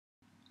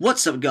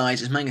What's up,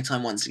 guys? It's Manga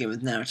time once again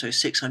with Naruto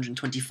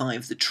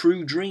 625, The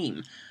True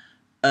Dream.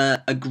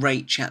 A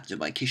great chapter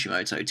by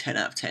Kishimoto, 10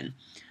 out of 10.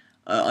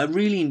 I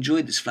really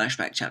enjoyed this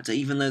flashback chapter,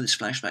 even though this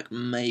flashback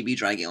may be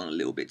dragging on a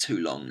little bit too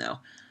long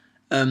now.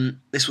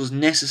 This was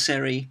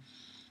necessary,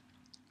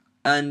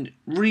 and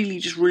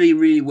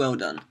really well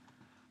done.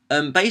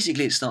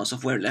 Basically, it starts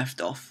off where it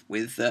left off,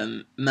 with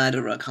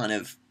Madara kind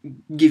of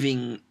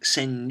giving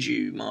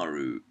Senju,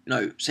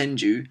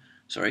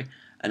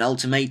 an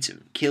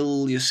ultimatum: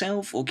 kill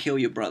yourself or kill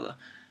your brother.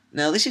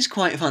 Now, this is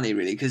quite funny,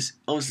 really, because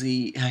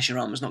obviously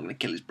Hashirama's not going to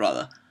kill his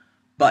brother,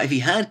 but if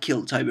he had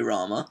killed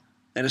Tobirama,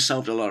 that'd have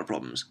solved a lot of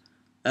problems.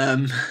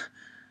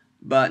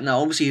 But no,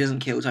 obviously he doesn't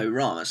kill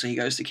Tobirama, so he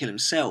goes to kill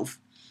himself.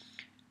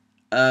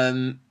 Which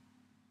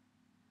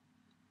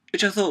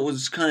I thought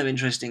was kind of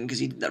interesting, because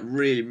he did that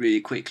really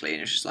quickly,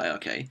 and it's just like,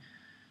 okay,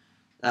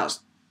 that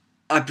was,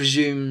 I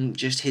presume,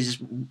 just his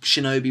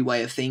shinobi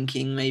way of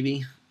thinking,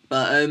 maybe.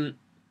 But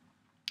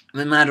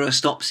when Madara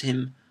stops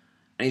him,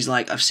 and he's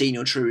like, I've seen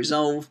your true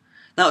resolve.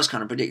 That was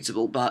kind of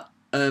predictable, but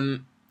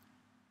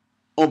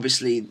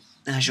obviously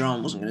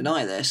Hashirama wasn't going to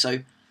die there, so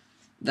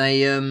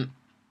they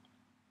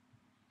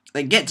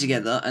get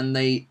together, and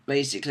they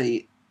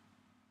basically,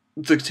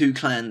 the two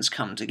clans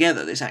come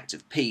together. This act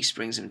of peace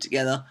brings them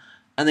together,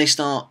 and they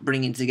start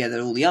bringing together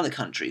all the other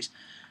countries.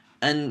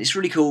 And it's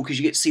really cool, because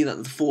you get to see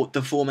that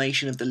the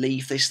formation of the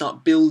leaf. They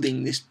start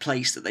building this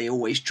place that they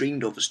always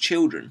dreamed of as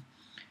children.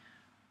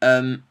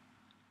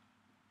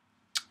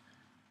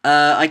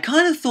 I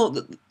kind of thought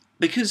that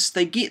because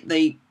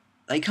they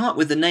come up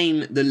with the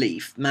name The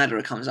Leaf,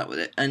 Madara comes up with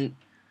it, and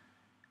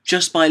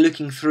just by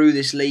looking through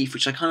this leaf,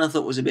 which I kind of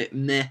thought was a bit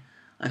meh,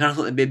 I kind of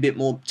thought there'd be a bit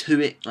more to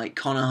it, like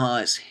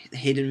Konoha, it's the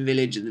hidden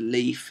village of the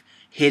leaf,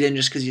 hidden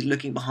just because he's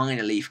looking behind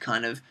a leaf,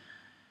 kind of,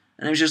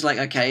 and it was just like,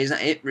 okay, is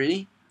that it,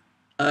 really?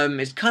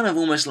 It's kind of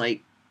almost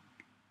like,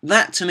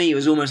 that to me, it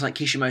was almost like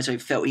Kishimoto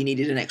felt he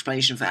needed an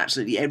explanation for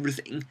absolutely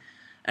everything,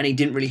 and he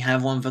didn't really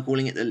have one for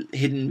calling it the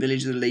hidden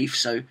village of the leaf,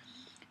 so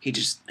he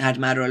just had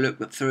Madara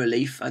look through a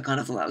leaf. I kind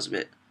of thought that was a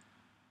bit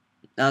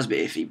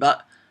iffy,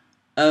 but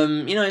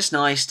you know, it's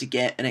nice to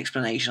get an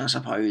explanation, I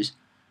suppose,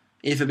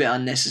 if a bit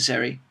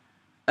unnecessary.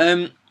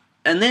 And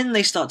then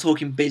they start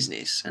talking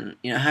business, and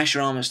you know,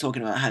 Hashirama's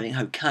talking about having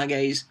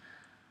Hokages,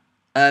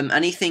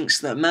 and he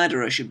thinks that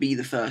Madara should be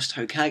the first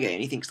Hokage,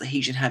 and he thinks that he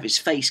should have his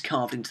face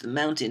carved into the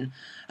mountain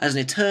as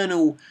an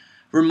eternal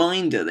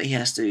reminder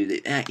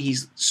that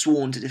he's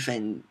sworn to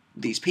defend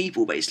these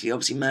people, basically.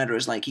 Obviously,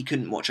 Madara's like, he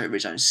couldn't watch over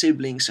his own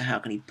siblings, so how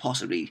can he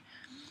possibly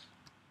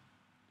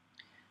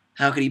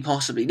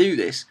do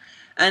this?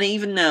 And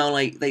even now,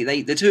 like,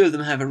 the two of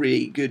them have a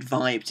really good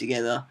vibe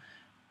together.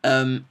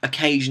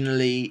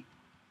 Occasionally,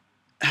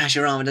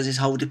 Hashirama does his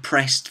whole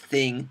depressed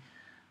thing,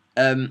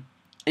 and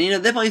you know,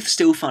 they're both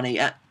still funny.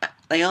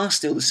 They are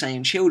still the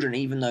same children,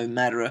 even though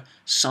Madara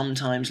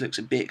sometimes looks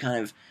a bit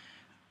kind of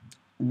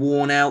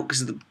worn out because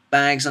of the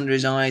bags under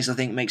his eyes. I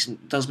think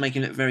does make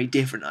him look very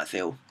different, I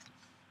feel.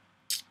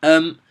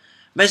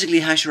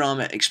 Basically,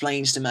 Hashirama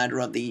explains to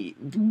Madara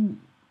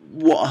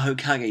what a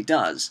Hokage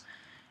does,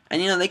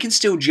 and you know, they can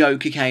still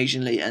joke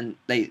occasionally, and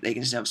they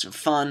can still have some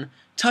fun.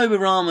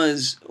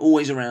 Tobirama's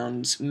always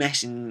around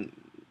messing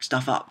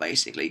stuff up,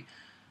 basically.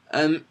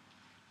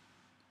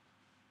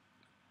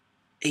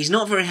 He's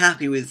not very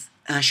happy with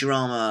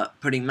Hashirama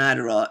putting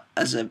Madara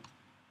as the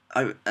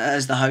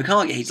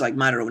Hokage. He's like,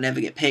 Madara will never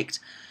get picked.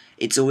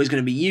 It's always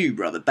going to be you,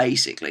 brother,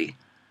 basically.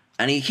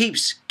 And he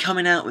keeps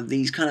coming out with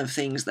these kind of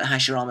things that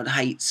Hashirama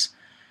hates.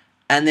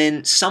 And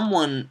then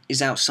someone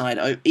is outside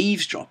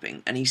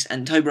eavesdropping, and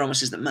Tobirama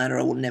says that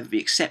Madara will never be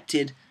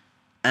accepted,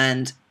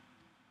 and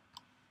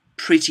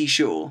pretty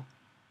sure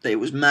that it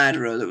was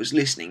Madara that was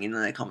listening in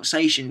their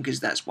conversation, because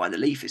that's why the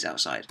leaf is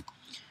outside.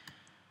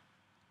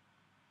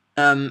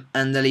 And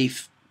the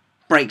leaf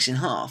breaks in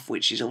half,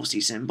 which is obviously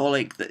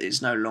symbolic that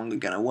it's no longer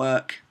going to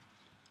work.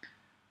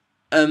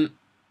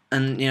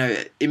 And, you know,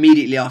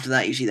 immediately after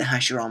that, you see that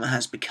Hashirama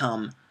has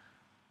become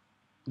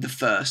the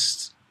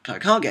first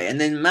Hokage. And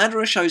then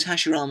Madara shows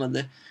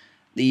Hashirama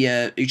the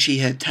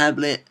Uchiha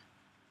tablet.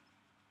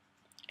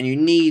 And you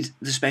need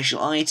the special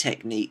eye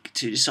technique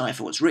to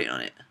decipher what's written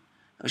on it,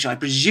 which I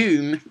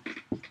presume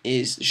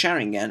is the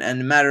Sharingan.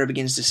 And Madara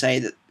begins to say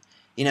that,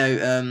 you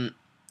know,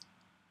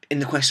 in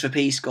the quest for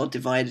peace, God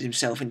divided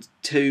himself into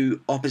two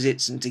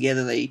opposites, and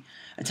together they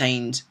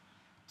attained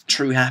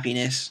true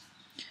happiness.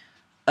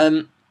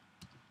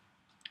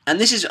 And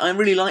I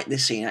really like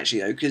this scene,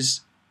 actually, though,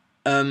 because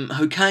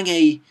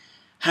Hokage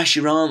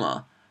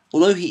Hashirama,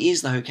 although he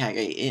is the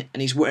Hokage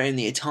and he's wearing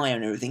the attire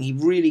and everything, he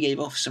really gave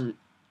off some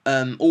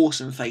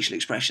awesome facial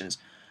expressions.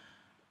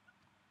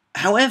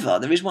 However,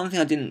 there is one thing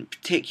I didn't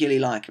particularly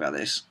like about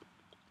this,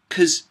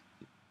 because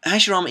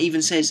Hashirama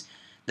even says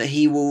that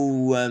he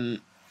will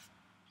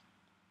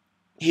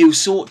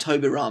sort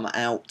Tobirama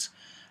out,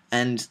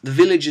 and the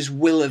villagers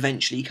will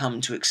eventually come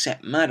to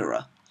accept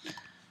Madara.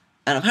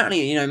 And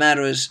apparently, you know,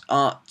 Madara's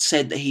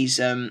said that he's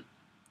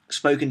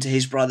spoken to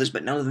his brothers,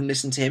 but none of them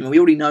listened to him. And we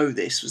already know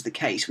this was the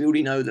case. We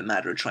already know that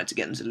Madara tried to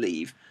get them to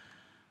leave.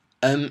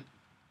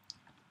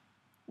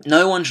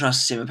 No one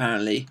trusts him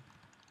apparently.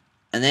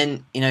 And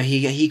then, you know,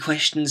 he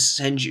questions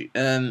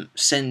Hashirama,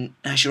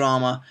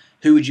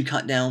 who would you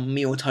cut down,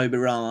 me or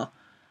Tobirama?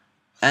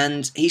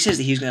 And he says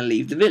that he was going to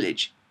leave the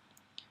village.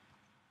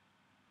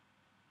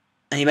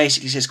 And he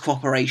basically says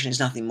cooperation is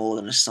nothing more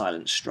than a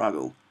silent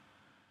struggle.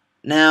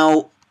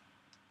 Now,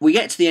 we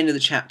get to the end of the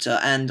chapter,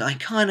 and I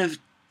kind of,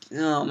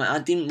 oh man, I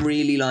didn't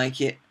really like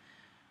it.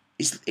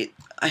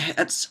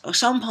 At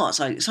some parts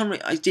I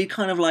did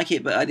kind of like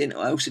it, but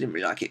I also didn't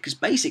really like it, because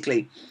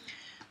basically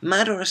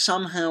Madara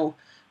somehow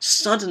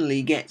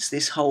suddenly gets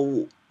this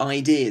whole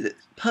idea that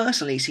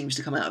personally seems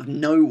to come out of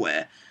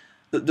nowhere,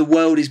 that the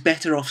world is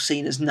better off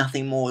seen as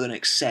nothing more than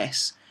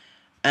excess,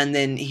 and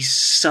then he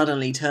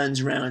suddenly turns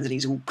around and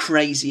he's all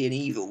crazy and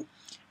evil,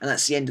 and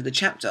that's the end of the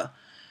chapter.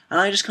 And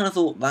I just kind of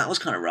thought that was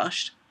kind of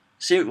rushed.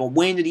 So, well,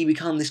 when did he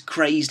become this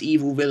crazed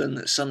evil villain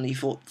that suddenly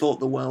thought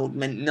the world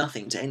meant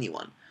nothing to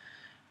anyone?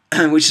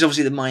 Which is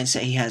obviously the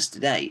mindset he has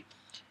today.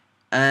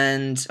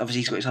 And obviously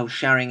he's got his whole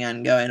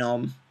Sharingan going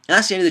on. And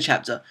that's the end of the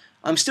chapter.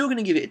 I'm still going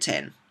to give it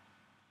a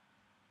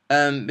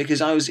 10.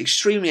 Because I was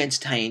extremely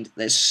entertained.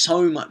 There's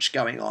so much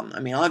going on. I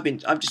mean,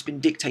 I've just been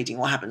dictating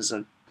what happens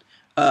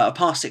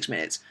past 6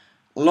 minutes.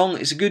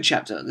 It's a good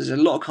chapter. There's a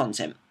lot of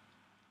content.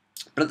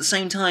 But at the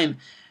same time,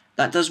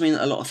 that does mean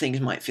that a lot of things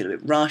might feel a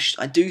bit rushed.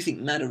 I do think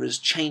Madara's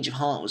change of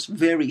heart was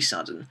very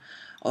sudden.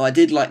 Although I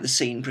did like the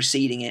scene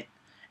preceding it.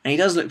 And he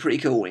does look pretty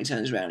cool when he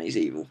turns around and he's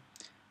evil.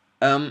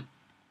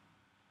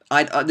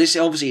 This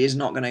obviously is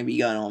not going to be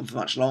going on for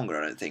much longer,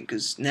 I don't think,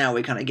 because now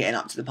we're kind of getting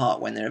up to the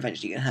part when they're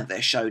eventually going to have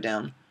their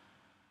showdown.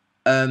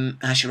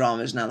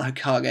 Hashirama is now the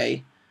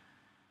Hokage.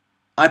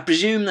 I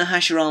presume that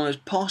Hashirama is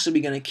possibly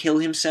going to kill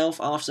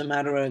himself after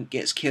Madara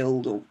gets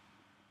killed,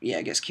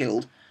 gets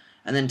killed.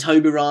 And then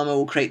Tobirama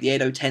will create the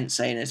Edo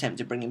Tensei in an attempt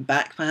to bring him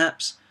back,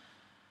 perhaps.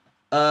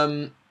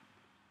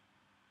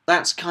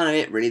 That's kind of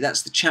it, really.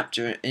 That's the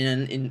chapter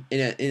in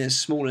a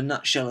smaller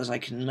nutshell as I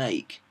can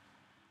make.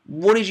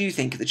 What did you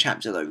think of the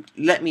chapter, though?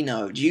 Let me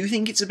know. Do you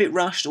think it's a bit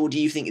rushed, or do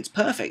you think it's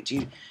perfect? Do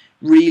you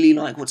really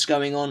like what's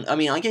going on? I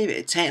mean, I gave it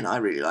a 10. I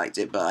really liked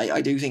it, but I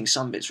do think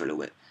some bits are a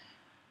little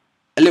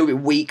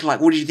bit weak.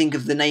 Like, what did you think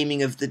of the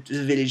naming of the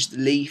village, the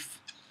Leaf?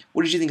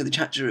 What did you think of the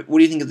chapter? What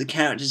do you think of the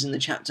characters in the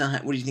chapter?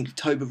 What do you think of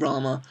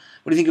Tobirama?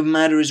 What do you think of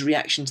Madara's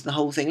reaction to the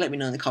whole thing? Let me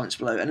know in the comments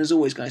below. And as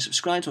always, guys,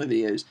 subscribe to my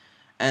videos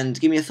and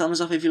give me a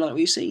thumbs up if you like what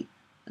you see.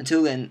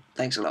 Until then,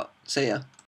 thanks a lot. See ya.